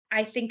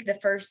I think the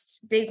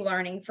first big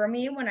learning for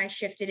me when I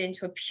shifted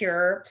into a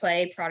pure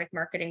play product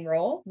marketing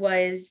role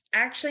was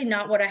actually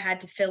not what I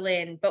had to fill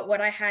in, but what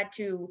I had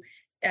to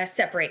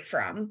separate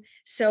from.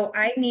 So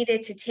I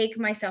needed to take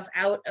myself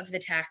out of the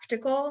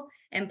tactical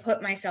and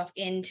put myself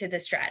into the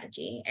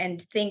strategy and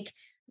think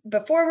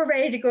before we're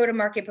ready to go to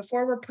market,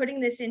 before we're putting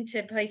this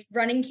into place,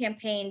 running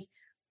campaigns,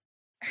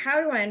 how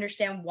do I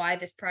understand why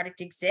this product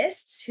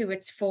exists, who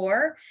it's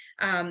for,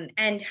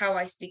 and how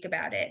I speak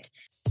about it?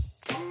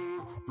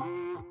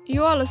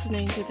 You are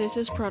listening to This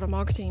is Product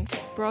Marketing,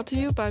 brought to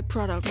you by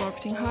Product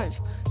Marketing Hive,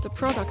 the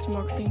product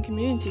marketing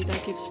community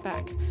that gives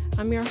back.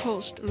 I'm your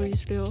host,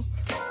 Louise Liu.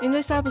 In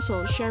this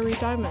episode, Shari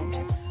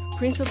Diamond,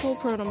 Principal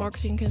Product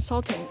Marketing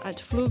Consultant at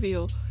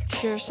Fluvio,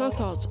 shares her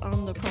thoughts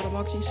on the product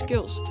marketing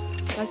skills.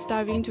 Let's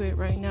dive into it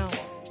right now.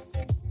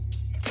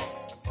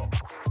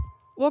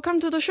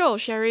 Welcome to the show,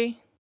 Shari.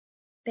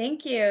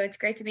 Thank you. It's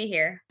great to be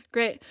here.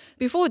 Great.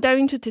 Before we dive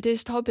into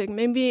today's topic,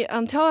 maybe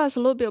tell us a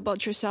little bit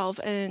about yourself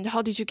and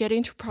how did you get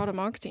into product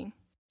marketing?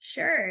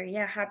 Sure.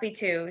 Yeah, happy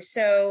to.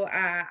 So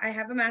I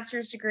have a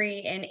master's degree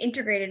in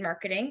integrated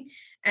marketing.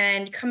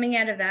 And coming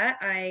out of that,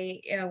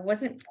 I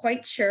wasn't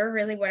quite sure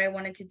really what I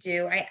wanted to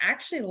do. I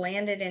actually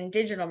landed in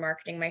digital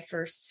marketing, my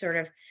first sort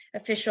of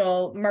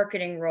official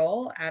marketing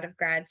role out of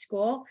grad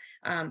school.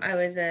 I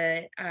was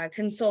a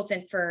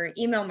consultant for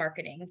email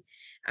marketing.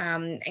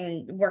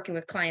 And working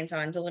with clients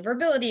on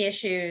deliverability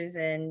issues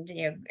and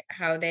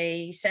how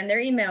they send their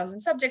emails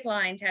and subject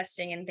line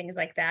testing and things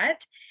like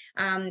that.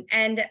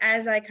 And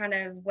as I kind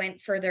of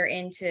went further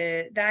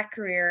into that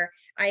career,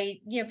 I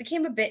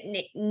became a bit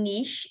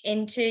niche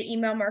into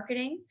email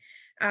marketing.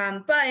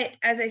 But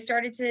as I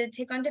started to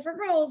take on different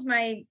roles,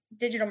 my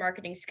digital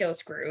marketing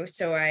skills grew.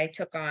 So I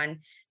took on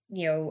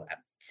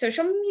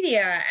social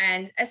media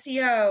and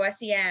SEO,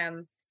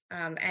 SEM.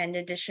 And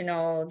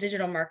additional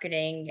digital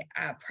marketing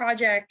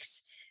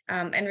projects,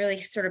 and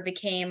really sort of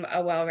became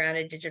a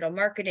well-rounded digital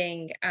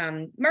marketing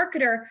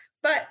marketer,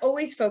 but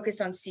always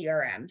focused on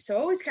CRM. So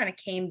always kind of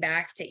came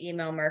back to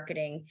email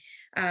marketing.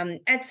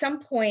 At some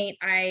point,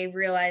 I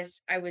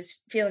realized I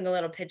was feeling a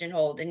little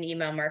pigeonholed in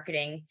email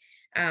marketing,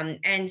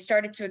 and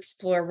started to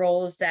explore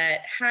roles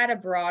that had a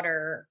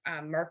broader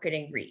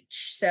marketing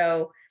reach.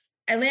 So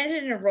I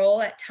landed in a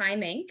role at Time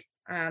Inc.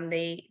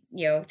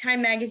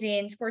 Time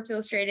Magazine, Sports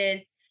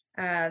Illustrated,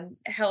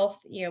 health,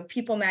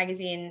 People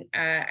magazine.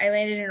 I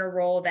landed in a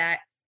role that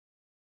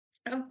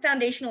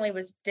foundationally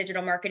was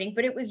digital marketing,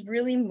 but it was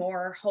really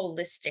more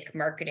holistic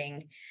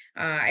marketing.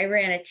 I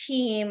ran a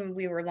team.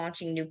 We were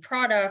launching new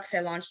products.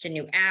 I launched a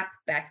new app.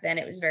 Back then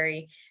it was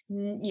very,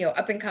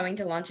 up and coming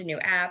to launch a new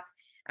app.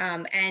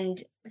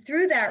 And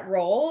through that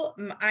role,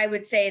 I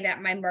would say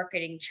that my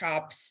marketing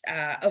chops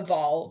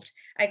evolved.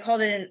 I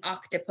called it an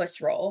octopus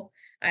role.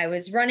 I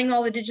was running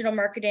all the digital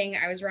marketing.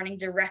 I was running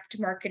direct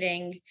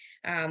marketing,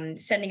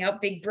 sending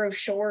out big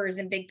brochures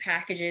and big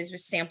packages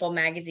with sample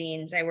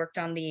magazines. I worked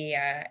on the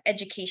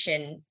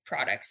education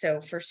products,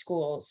 so for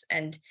schools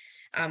and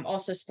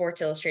also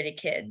Sports Illustrated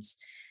Kids.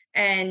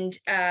 And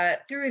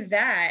through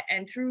that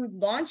and through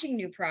launching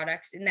new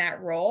products in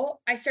that role,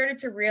 I started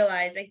to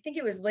realize, I think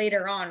it was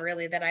later on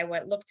really that I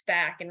looked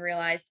back and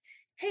realized,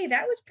 hey,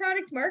 that was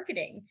product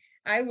marketing.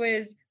 I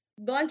was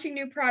launching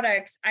new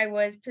products. I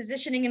was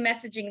positioning and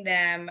messaging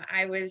them.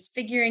 I was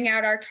figuring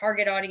out our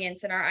target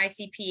audience and our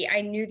ICP.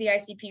 I knew the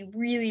ICP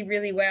really,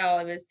 really well.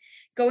 I was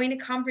going to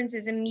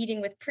conferences and meeting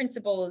with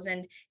principals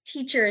and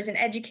teachers and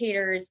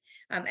educators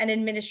and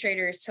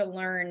administrators to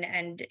learn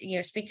and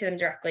speak to them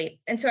directly.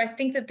 And so I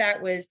think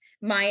that was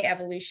my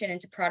evolution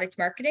into product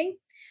marketing.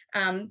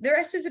 The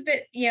rest is a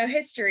bit,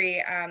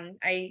 history.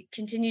 I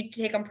continued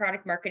to take on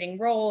product marketing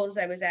roles.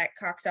 I was at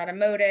Cox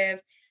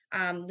Automotive,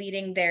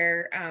 leading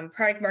their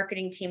product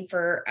marketing team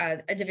for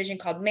a division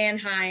called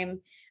Mannheim.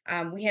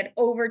 We had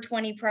over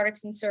 20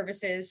 products and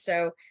services,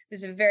 so it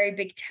was a very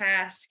big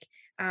task.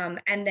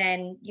 And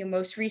then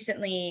most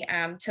recently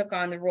took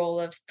on the role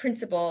of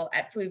principal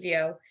at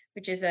Fluvio,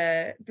 which is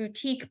a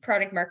boutique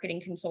product marketing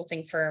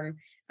consulting firm,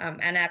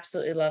 and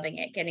absolutely loving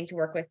it, getting to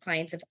work with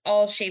clients of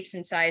all shapes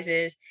and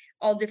sizes,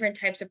 all different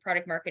types of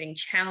product marketing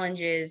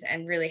challenges,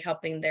 and really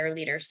helping their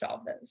leaders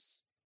solve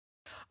those.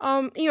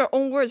 In your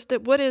own words,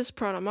 what is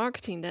product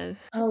marketing then?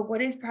 Oh,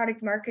 what is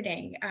product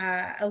marketing?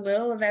 A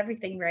little of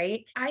everything,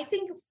 right? I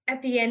think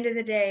at the end of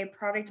the day,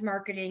 product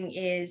marketing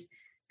is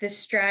the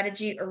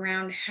strategy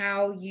around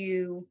how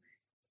you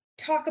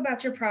talk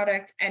about your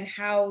product and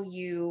how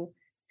you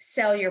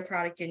sell your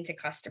product into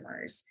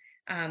customers.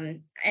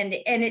 And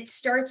it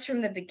starts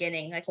from the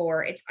beginning,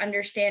 it's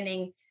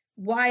understanding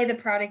why the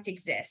product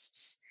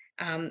exists,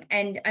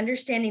 and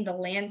understanding the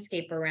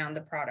landscape around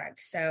the product.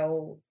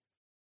 So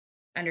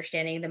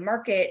understanding the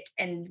market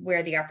and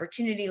where the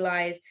opportunity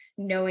lies,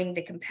 knowing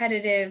the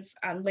competitive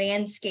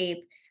landscape,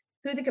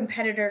 who the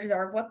competitors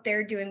are, what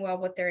they're doing well,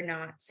 what they're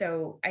not.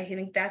 So I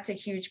think that's a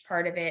huge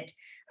part of it.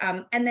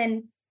 And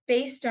then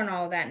based on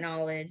all that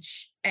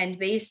knowledge and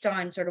based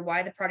on sort of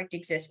why the product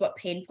exists, what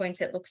pain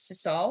points it looks to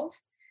solve,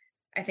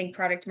 I think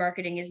product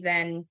marketing is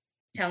then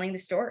telling the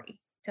story.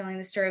 telling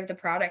the story of the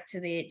product to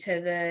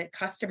the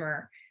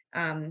customer,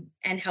 and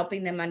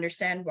helping them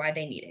understand why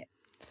they need it.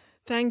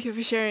 Thank you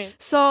for sharing.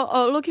 So,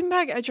 looking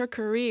back at your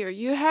career,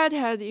 you had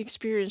the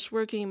experience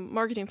working in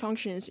marketing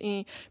functions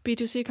in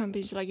B2C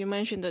companies, like you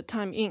mentioned, the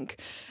Time Inc.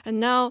 And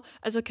now,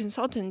 as a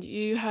consultant,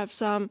 you have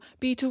some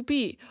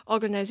B2B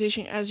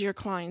organization as your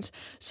clients.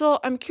 So,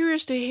 I'm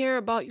curious to hear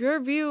about your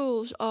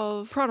views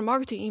of product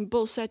marketing in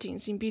both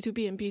settings, in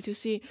B2B and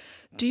B2C.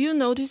 Do you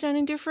notice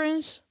any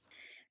difference?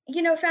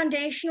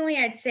 Foundationally,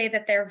 I'd say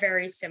that they're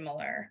very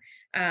similar.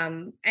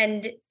 And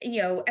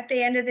at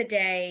the end of the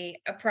day,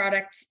 a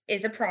product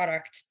is a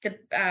product,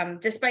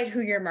 despite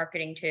who you're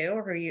marketing to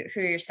or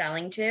who you're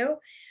selling to.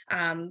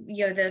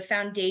 The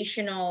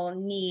foundational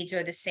needs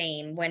are the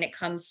same when it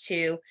comes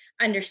to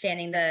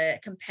understanding the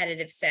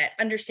competitive set,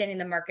 understanding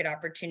the market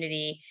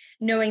opportunity,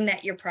 knowing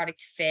that your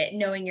product fit,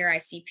 knowing your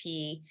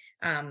ICP,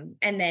 and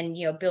then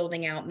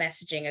building out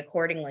messaging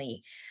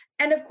accordingly.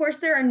 And of course,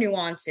 there are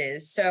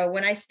nuances. So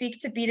when I speak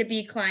to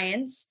B2B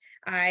clients,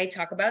 I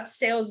talk about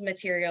sales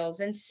materials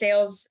and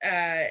sales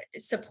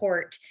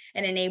support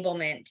and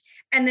enablement.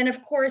 And then,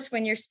 of course,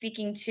 when you're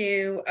speaking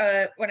to,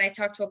 when I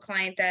talk to a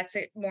client that's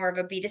more of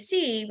a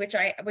B2C, which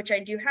I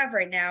do have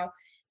right now,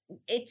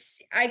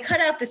 I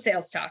cut out the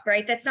sales talk,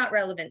 right? That's not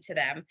relevant to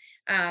them.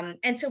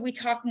 And so we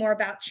talk more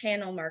about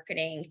channel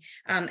marketing,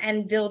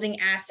 and building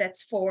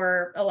assets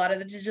for a lot of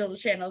the digital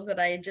channels that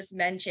I just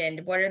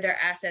mentioned. What are their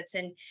assets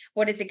and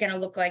what is it going to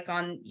look like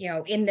on,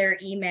 in their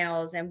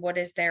emails, and what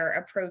is their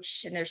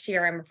approach and their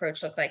CRM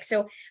approach look like?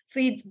 So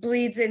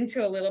bleeds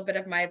into a little bit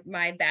of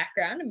my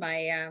background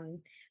and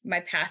my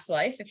past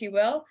life, if you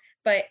will.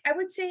 But I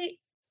would say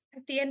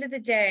at the end of the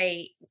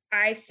day,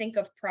 I think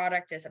of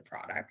product as a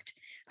product.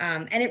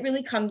 And it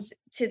really comes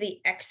to the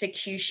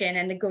execution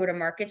and the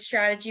go-to-market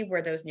strategy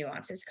where those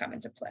nuances come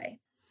into play.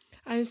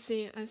 I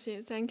see.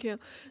 Thank you.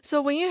 So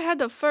when you had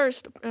the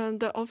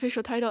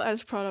official title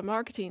as product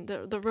marketing,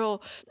 the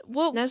role,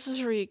 what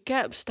necessary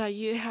gaps that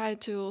you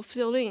had to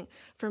fill in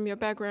from your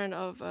background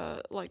of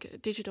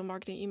like digital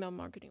marketing, email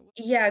marketing?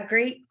 Yeah,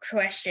 great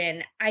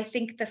question. I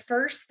think the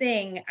first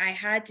thing I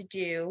had to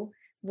do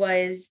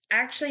was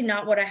actually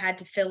not what I had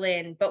to fill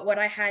in, but what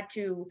I had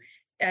to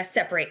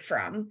separate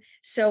from.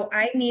 So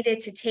I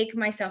needed to take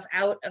myself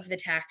out of the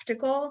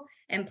tactical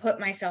and put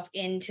myself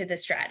into the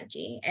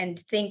strategy and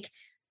think,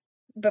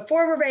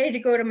 before we're ready to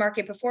go to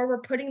market, before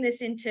we're putting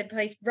this into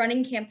place,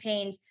 running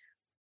campaigns,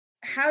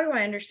 how do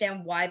I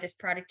understand why this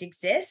product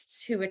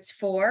exists, who it's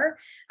for,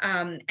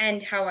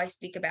 and how I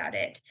speak about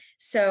it?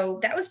 So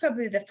that was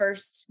probably the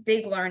first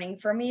big learning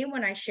for me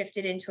when I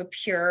shifted into a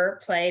pure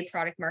play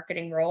product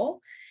marketing role,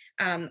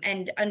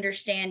 and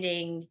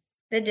understanding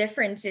the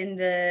difference in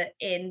the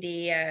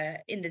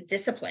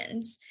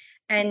disciplines.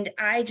 And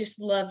I just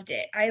loved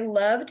it. I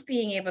loved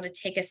being able to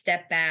take a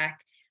step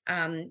back.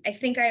 I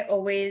think I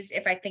always,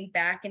 if I think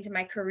back into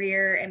my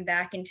career and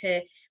back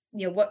into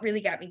what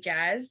really got me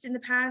jazzed in the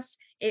past,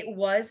 it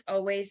was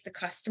always the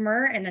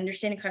customer and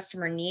understanding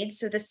customer needs.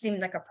 So this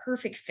seemed like a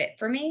perfect fit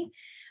for me.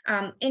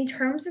 In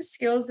terms of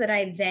skills that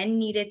I then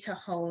needed to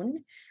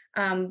hone,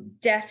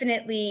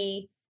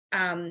 definitely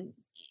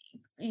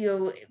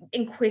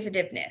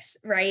inquisitiveness,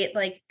 right?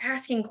 Like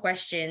asking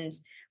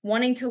questions,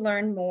 wanting to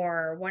learn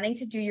more, wanting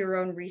to do your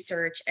own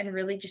research, and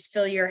really just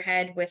fill your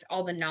head with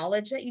all the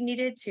knowledge that you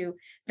needed to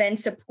then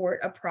support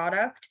a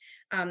product.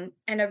 And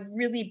a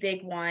really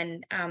big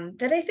one,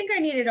 that I think I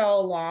needed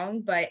all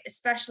along, but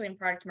especially in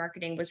product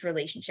marketing, was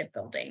relationship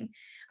building.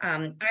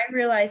 I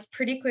realized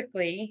pretty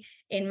quickly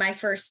in my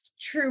first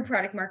true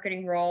product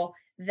marketing role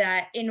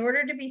that in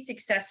order to be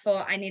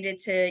successful, I needed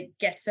to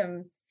get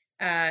some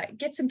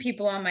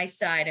people on my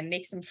side and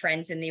make some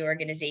friends in the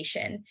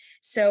organization.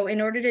 So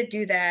in order to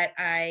do that,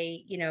 I,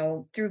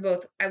 through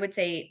both, I would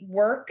say,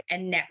 work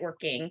and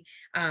networking,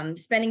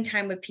 spending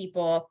time with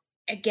people,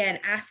 again,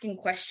 asking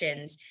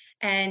questions,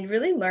 and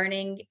really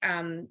learning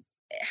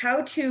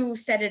how to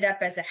set it up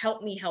as a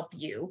help me help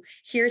you.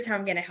 Here's how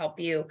I'm going to help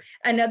you.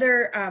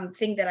 Another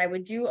thing that I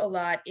would do a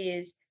lot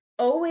is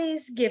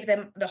always give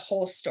them the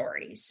whole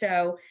story.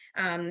 So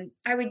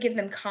I would give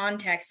them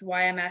context,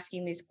 why I'm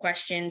asking these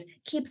questions,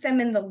 keep them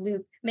in the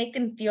loop, make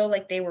them feel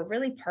like they were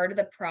really part of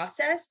the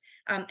process.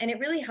 And it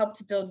really helped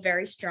to build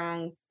very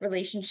strong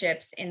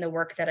relationships in the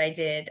work that I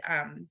did,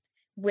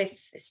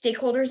 with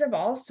stakeholders of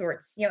all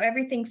sorts,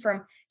 everything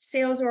from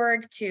sales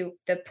org to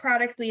the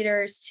product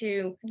leaders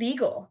to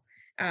legal.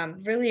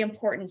 Really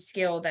important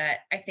skill that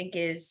I think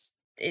is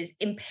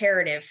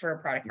imperative for a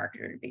product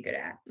marketer to be good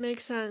at.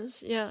 Makes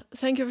sense. Yeah.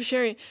 Thank you for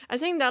sharing. I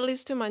think that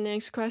leads to my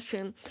next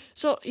question.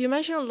 So you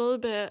mentioned a little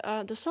bit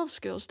the soft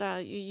skills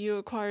that you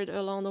acquired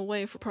along the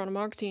way for product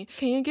marketing.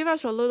 Can you give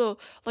us a little,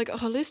 like a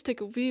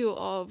holistic view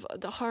of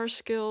the hard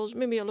skills,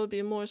 maybe a little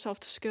bit more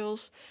soft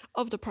skills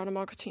of the product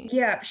marketing?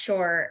 Yeah,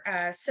 sure.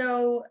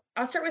 So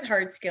I'll start with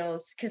hard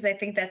skills because I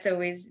think that's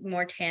always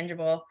more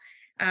tangible.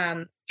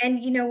 And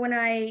when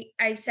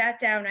I sat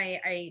down,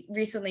 I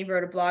recently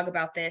wrote a blog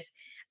about this.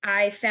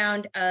 I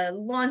found a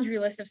laundry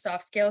list of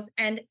soft skills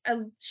and a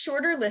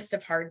shorter list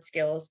of hard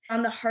skills.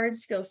 On the hard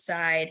skills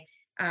side,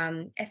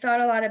 I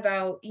thought a lot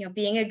about,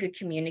 being a good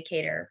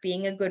communicator,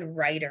 being a good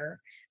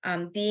writer,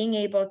 being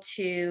able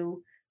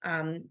to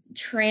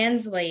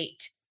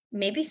translate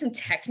maybe some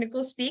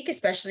technical speak,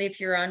 especially if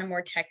you're on a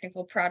more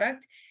technical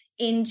product,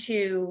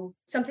 into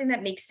something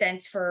that makes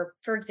sense for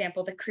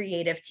example, the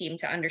creative team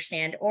to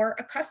understand or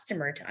a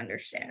customer to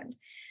understand.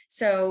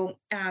 So,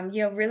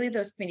 really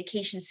those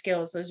communication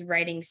skills, those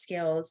writing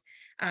skills,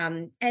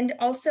 and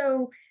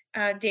also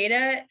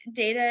data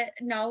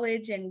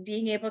knowledge and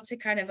being able to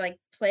kind of like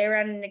play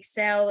around in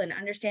Excel and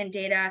understand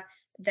data.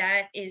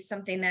 That is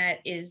something that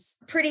is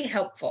pretty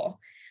helpful.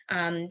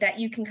 That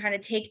you can kind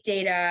of take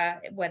data,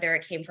 whether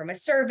it came from a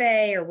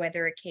survey or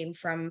whether it came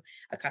from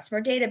a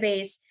customer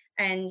database,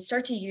 and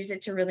start to use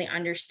it to really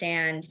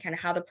understand kind of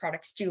how the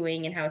product's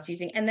doing and how it's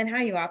using, and then how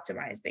you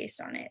optimize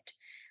based on it.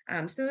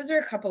 So those are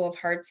a couple of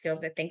hard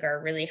skills I think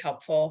are really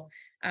helpful.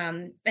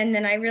 And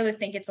then I really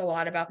think it's a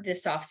lot about the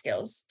soft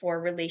skills for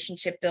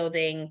relationship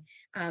building,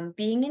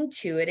 being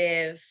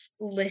intuitive,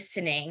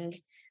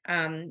 listening.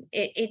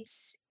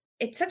 It's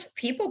such a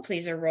people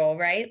pleaser role,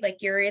 right?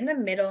 Like you're in the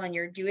middle and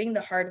you're doing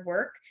the hard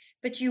work,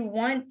 but you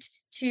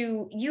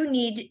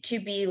need to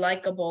be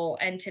likable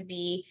and to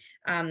be,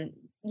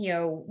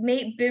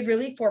 be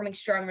really forming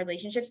strong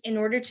relationships in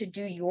order to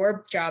do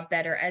your job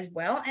better as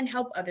well and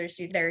help others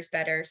do theirs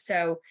better.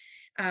 So,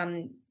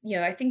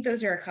 I think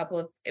those are a couple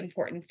of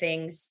important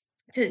things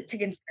to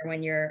consider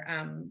when you're,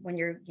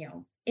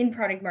 in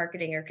product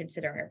marketing or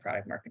considering a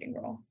product marketing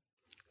role.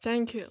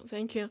 Thank you.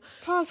 Thank you.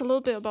 Tell us a little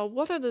bit about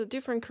what are the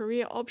different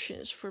career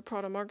options for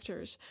product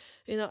marketers,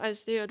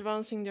 as they're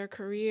advancing their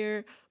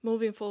career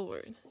moving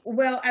forward.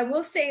 Well, I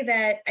will say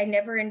that I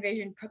never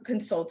envisioned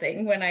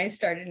consulting when I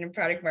started in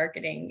product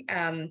marketing.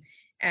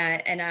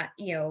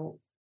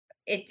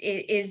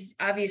 It is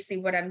obviously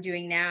what I'm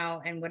doing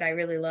now and what I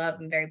really love.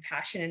 I'm very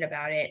passionate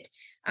about it.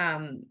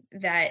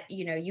 That,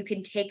 you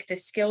can take the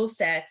skill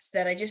sets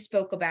that I just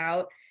spoke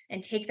about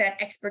and take that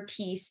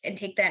expertise and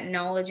take that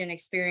knowledge and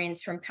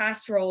experience from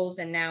past roles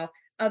and now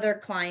other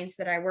clients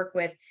that I work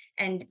with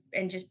and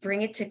just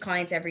bring it to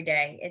clients every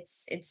day.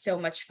 It's so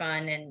much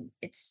fun, and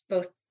it's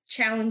both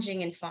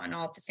challenging and fun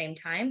all at the same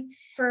time.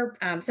 For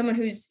someone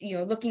who's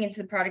looking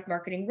into the product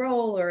marketing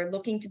role or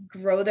looking to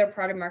grow their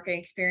product marketing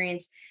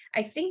experience,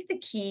 I think the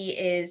key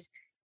is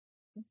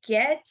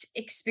get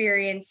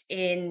experience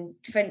in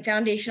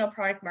foundational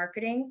product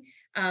marketing,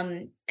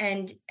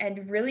 and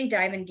really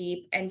dive in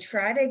deep and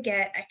try to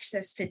get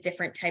access to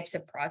different types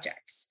of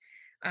projects.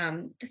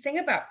 The thing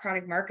about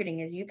product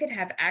marketing is you could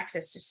have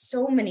access to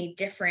so many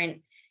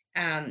different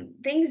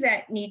things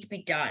that need to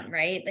be done,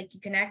 right? Like you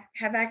can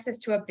have access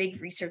to a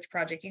big research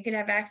project. You can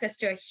have access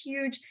to a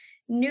huge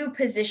new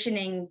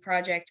positioning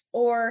project,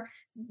 or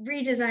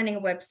redesigning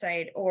a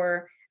website,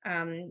 or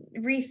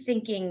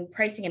rethinking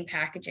pricing and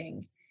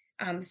packaging.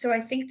 So I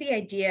think the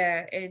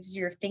idea, as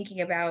you're thinking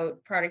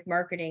about product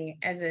marketing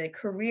as a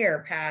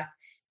career path,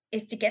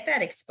 is to get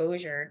that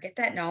exposure, get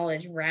that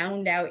knowledge,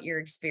 round out your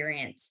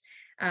experience.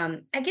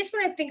 I guess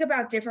when I think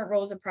about different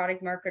roles a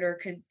product marketer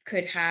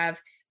could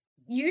have,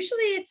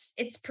 usually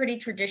it's pretty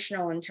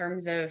traditional in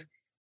terms of,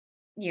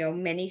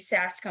 many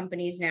SaaS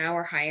companies now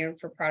are hiring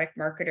for product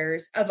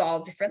marketers of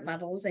all different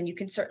levels, and you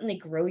can certainly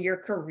grow your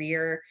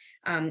career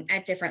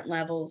at different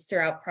levels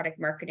throughout product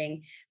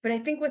marketing. But I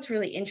think what's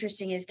really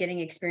interesting is getting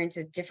experience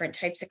at different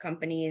types of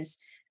companies,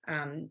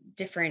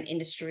 different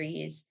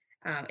industries.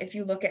 If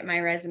you look at my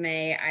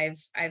resume,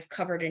 I've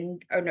covered an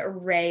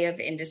array of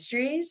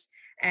industries,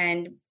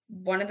 and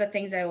one of the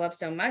things I love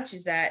so much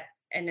is that,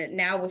 and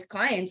now with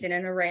clients in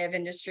an array of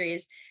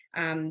industries,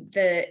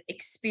 the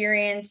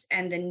experience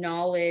and the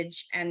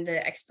knowledge and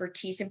the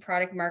expertise in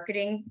product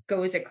marketing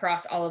goes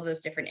across all of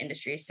those different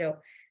industries. So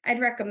I'd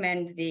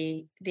recommend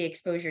the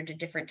exposure to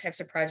different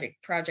types of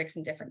projects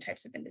in different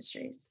types of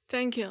industries.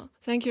 Thank you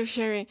for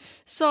sharing.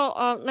 So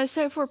let's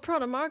say for a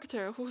product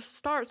marketer who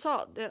starts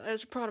out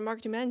as a product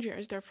marketing manager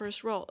as their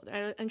first role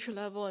at entry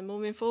level and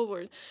moving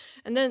forward,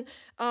 and then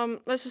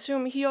let's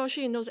assume he or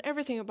she knows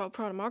everything about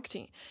product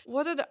marketing.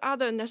 What are the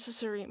other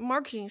necessary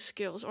marketing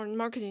skills or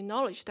marketing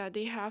knowledge that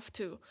they have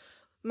to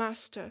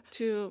master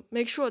to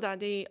make sure that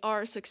they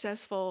are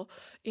successful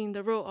in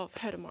the role of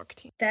head of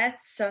marketing?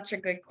 That's such a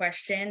good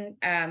question,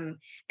 and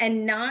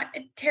not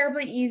a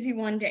terribly easy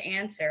one to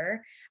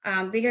answer,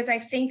 because I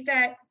think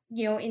that,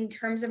 in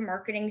terms of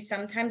marketing,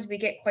 sometimes we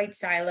get quite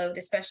siloed,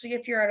 especially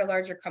if you're at a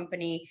larger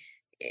company.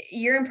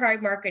 You're in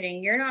product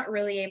marketing, you're not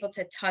really able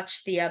to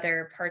touch the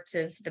other parts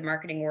of the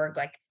marketing org,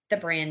 like the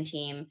brand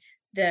team,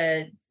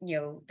 the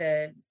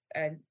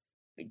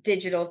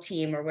digital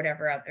team, or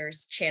whatever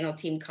others, channel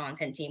team,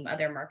 content team,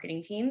 other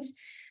marketing teams.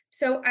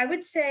 So I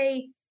would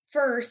say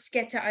first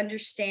get to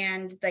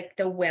understand like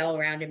the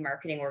well-rounded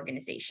marketing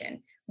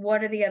organization.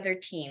 What are the other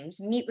teams?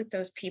 Meet with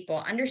those people,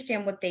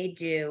 understand what they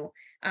do,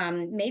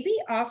 maybe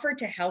offer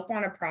to help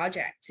on a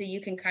project so you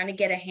can kind of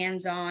get a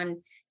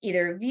hands-on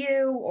either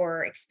view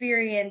or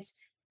experience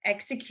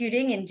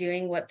executing and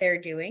doing what they're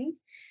doing.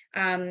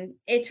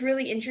 It's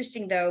really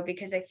interesting though,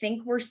 because I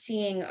think we're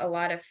seeing a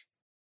lot of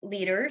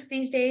leaders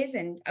these days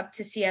and up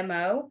to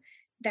CMO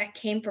that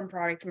came from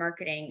product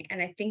marketing.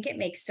 And I think it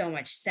makes so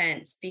much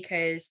sense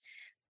because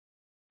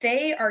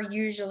they are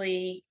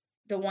usually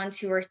the ones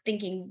who are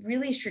thinking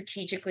really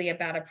strategically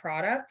about a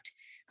product,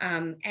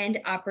 and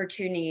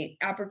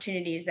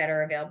opportunities that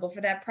are available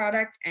for that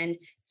product, and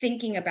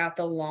thinking about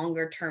the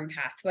longer term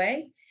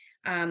pathway.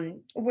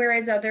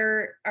 Whereas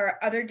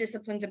other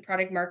disciplines of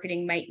product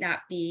marketing might not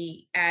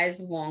be as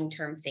long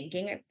term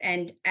thinking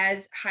and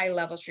as high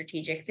level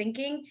strategic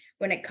thinking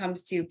when it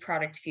comes to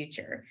product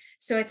future.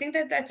 So I think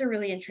that that's a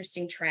really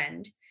interesting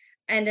trend.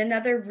 And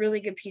another really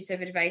good piece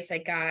of advice I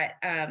got,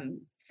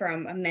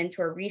 from a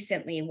mentor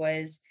recently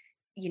was,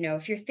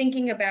 if you're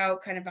thinking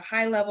about kind of a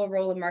high level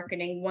role in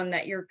marketing, one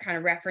that you're kind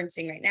of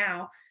referencing right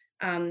now,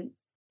 um,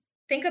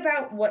 think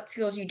about what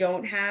skills you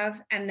don't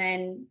have and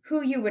then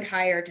who you would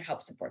hire to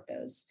help support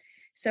those.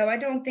 So I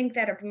don't think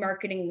that a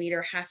marketing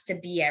leader has to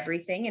be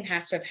everything and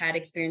has to have had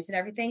experience in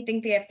everything. I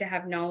think they have to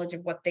have knowledge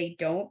of what they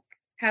don't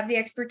have the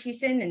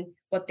expertise in and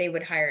what they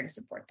would hire to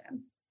support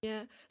them.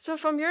 Yeah. So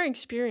from your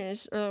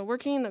experience,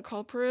 working in the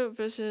corporate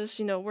versus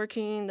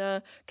working in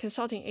the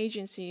consulting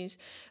agencies,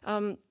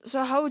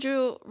 so how would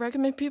you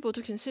recommend people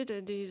to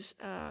consider these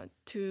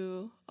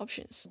two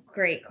options?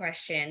 Great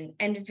question.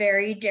 And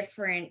very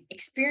different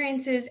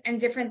experiences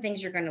and different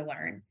things you're going to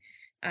learn.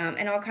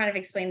 And I'll kind of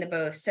explain the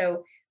both.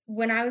 So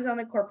when I was on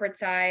the corporate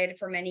side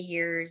for many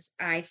years,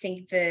 I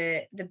think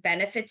the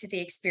benefit to the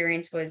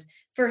experience was,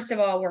 first of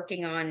all,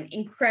 working on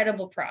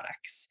incredible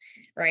products,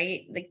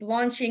 right? Like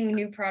launching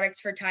new products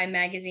for Time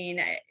Magazine,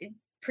 I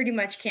pretty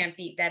much can't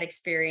beat that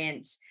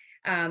experience.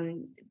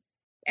 Um,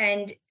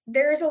 and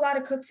there's a lot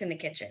of cooks in the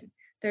kitchen.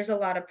 There's a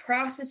lot of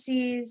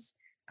processes,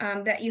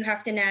 that you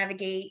have to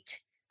navigate.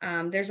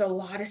 There's a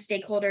lot of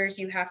stakeholders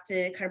you have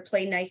to kind of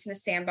play nice in the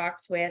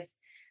sandbox with,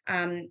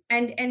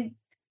 and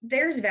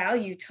there's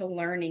value to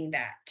learning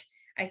that.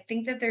 I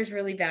think that there's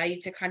really value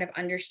to kind of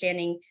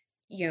understanding,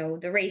 the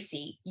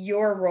RACI,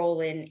 your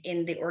role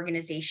in the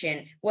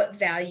organization, what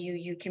value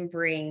you can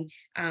bring,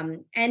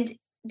 and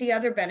the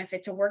other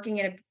benefit to working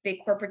in a big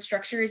corporate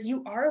structure is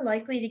you are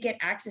likely to get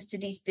access to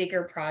these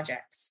bigger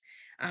projects,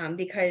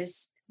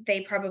 because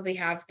they probably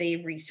have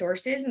the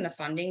resources and the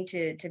funding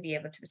to be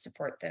able to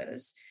support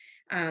those.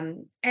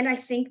 And I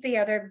think the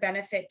other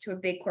benefit to a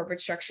big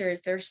corporate structure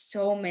is there's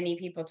so many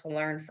people to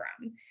learn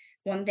from.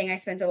 One thing I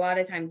spent a lot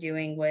of time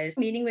doing was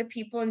meeting with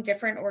people in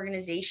different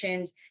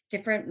organizations,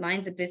 different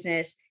lines of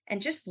business,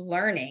 and just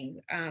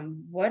learning,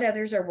 what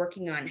others are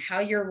working on, how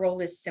your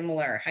role is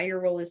similar, how your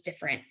role is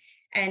different.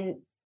 And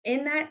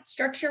in that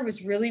structure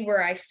was really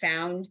where I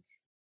found,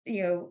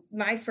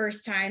 my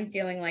first time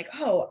feeling like,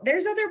 oh,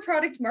 there's other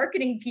product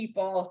marketing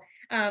people,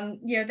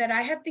 that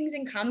I have things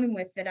in common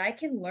with that I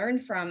can learn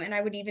from. And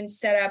I would even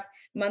set up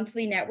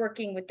monthly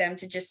networking with them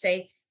to just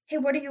say, hey,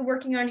 what are you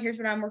working on? Here's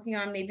what I'm working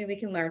on. Maybe we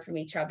can learn from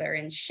each other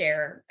and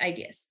share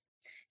ideas.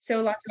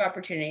 So lots of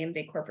opportunity in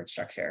big corporate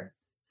structure.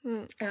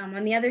 Hmm.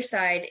 On the other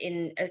side,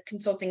 in a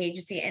consulting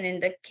agency, and in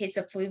the case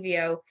of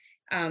Fluvio,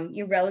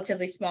 you're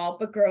relatively small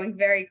but growing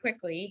very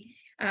quickly.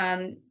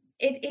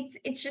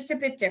 It's just a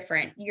bit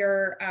different.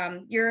 You're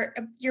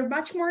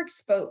much more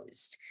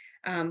exposed.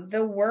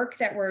 The work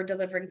that we're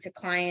delivering to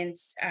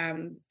clients,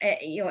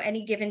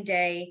 any given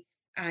day,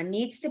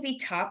 needs to be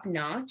top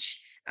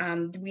notch.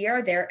 We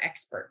are their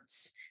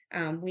experts.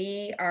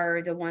 We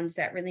are the ones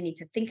that really need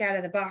to think out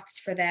of the box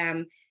for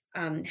them,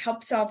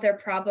 help solve their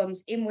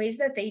problems in ways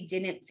that they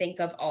didn't think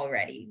of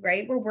already,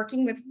 right? We're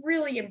working with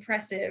really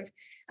impressive,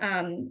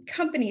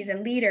 companies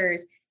and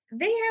leaders.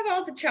 They have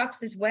all the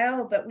chops as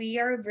well, but we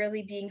are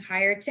really being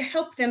hired to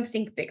help them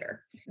think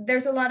bigger.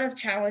 There's a lot of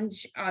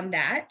challenge on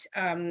that,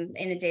 in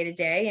a day to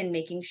day, and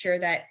making sure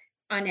that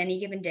on any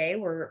given day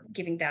we're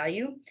giving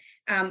value.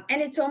 And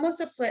it's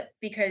almost a flip,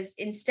 because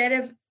instead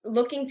of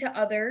looking to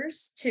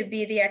others to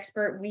be the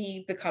expert,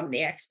 we become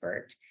the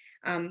expert.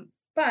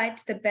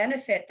 But the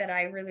benefit that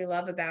I really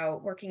love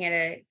about working at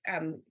a,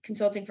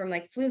 consulting firm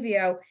like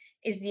Fluvio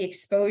is the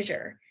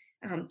exposure.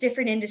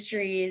 Different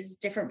industries,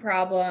 different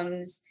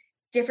problems,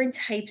 different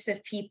types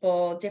of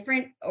people,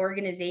 different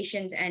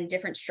organizations, and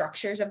different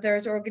structures of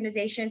those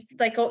organizations.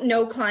 Like,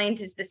 no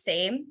client is the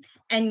same.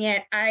 And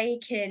yet I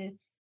can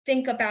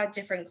think about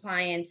different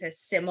clients as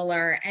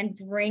similar and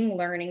bring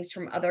learnings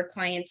from other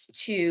clients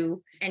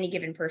to any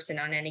given person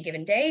on any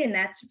given day. And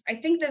that's, I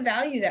think, the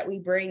value that we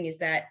bring is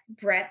that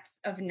breadth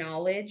of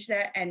knowledge,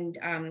 that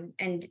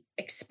and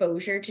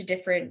exposure to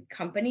different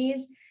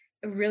companies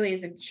really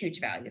is a huge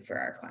value for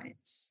our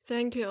clients.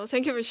 Thank you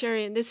for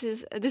sharing. This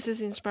is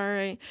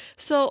inspiring.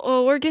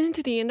 So we're getting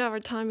to the end of our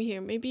time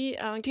here. Maybe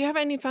do you have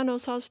any final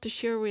thoughts to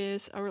share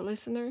with our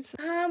listeners?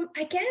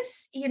 I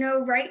guess,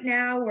 right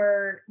now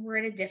we're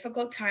in a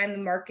difficult time. The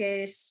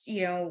market is,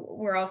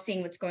 we're all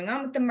seeing what's going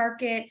on with the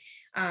market.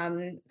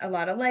 A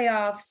lot of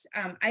layoffs.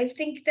 I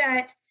think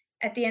that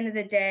at the end of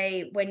the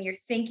day, when you're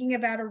thinking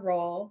about a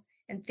role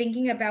and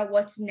thinking about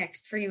what's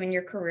next for you in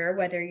your career,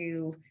 whether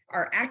you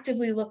are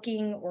actively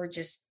looking or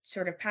just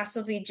sort of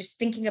passively just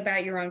thinking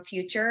about your own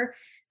future,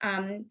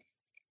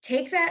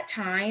 take that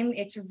time.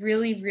 It's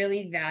really,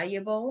 really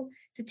valuable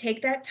to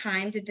take that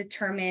time to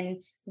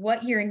determine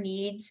what your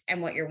needs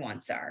and what your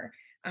wants are.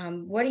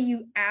 What do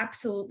you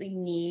absolutely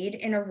need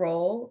in a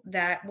role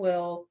that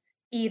will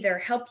either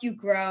help you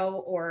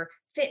grow or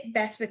fit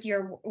best with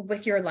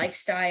your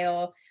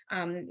lifestyle?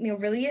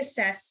 Really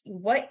assess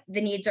what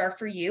the needs are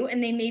for you,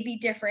 and they may be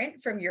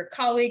different from your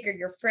colleague or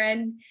your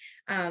friend.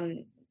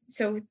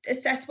 So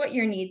assess what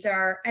your needs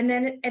are, and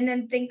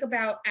then think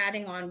about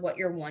adding on what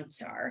your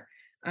wants are,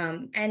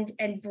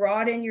 and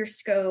broaden your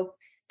scope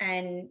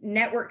and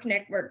network.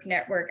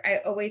 I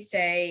always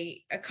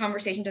say a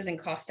conversation doesn't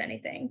cost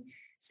anything.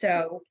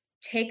 So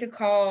take a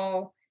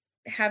call,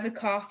 have a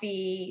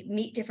coffee,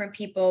 meet different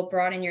people,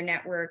 broaden your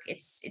network.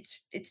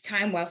 It's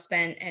time well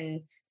spent,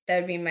 and that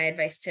would be my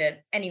advice to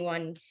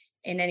anyone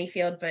in any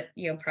field, but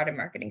product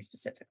marketing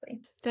specifically.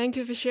 Thank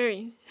you for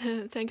sharing.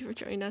 Thank you for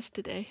joining us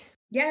today.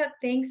 Yeah,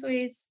 thanks,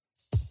 Louise.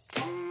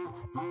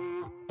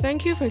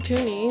 Thank you for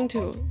tuning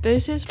into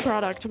This is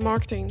Product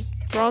Marketing,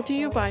 brought to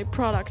you by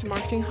Product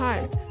Marketing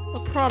Hive, a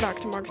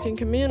product marketing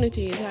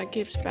community that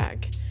gives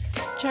back.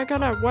 Check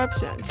out our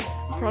website,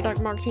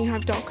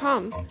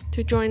 productmarketinghive.com,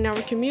 to join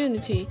our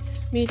community,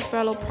 meet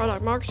fellow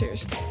product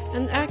marketers,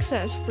 and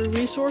access free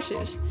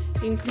resources,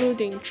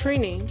 including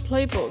training,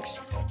 playbooks,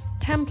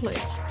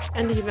 templates,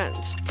 and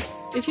events.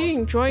 If you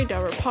enjoyed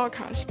our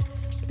podcast,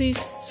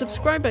 please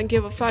subscribe and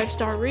give a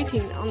 5-star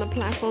rating on the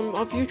platform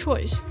of your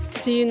choice.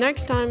 See you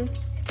next time.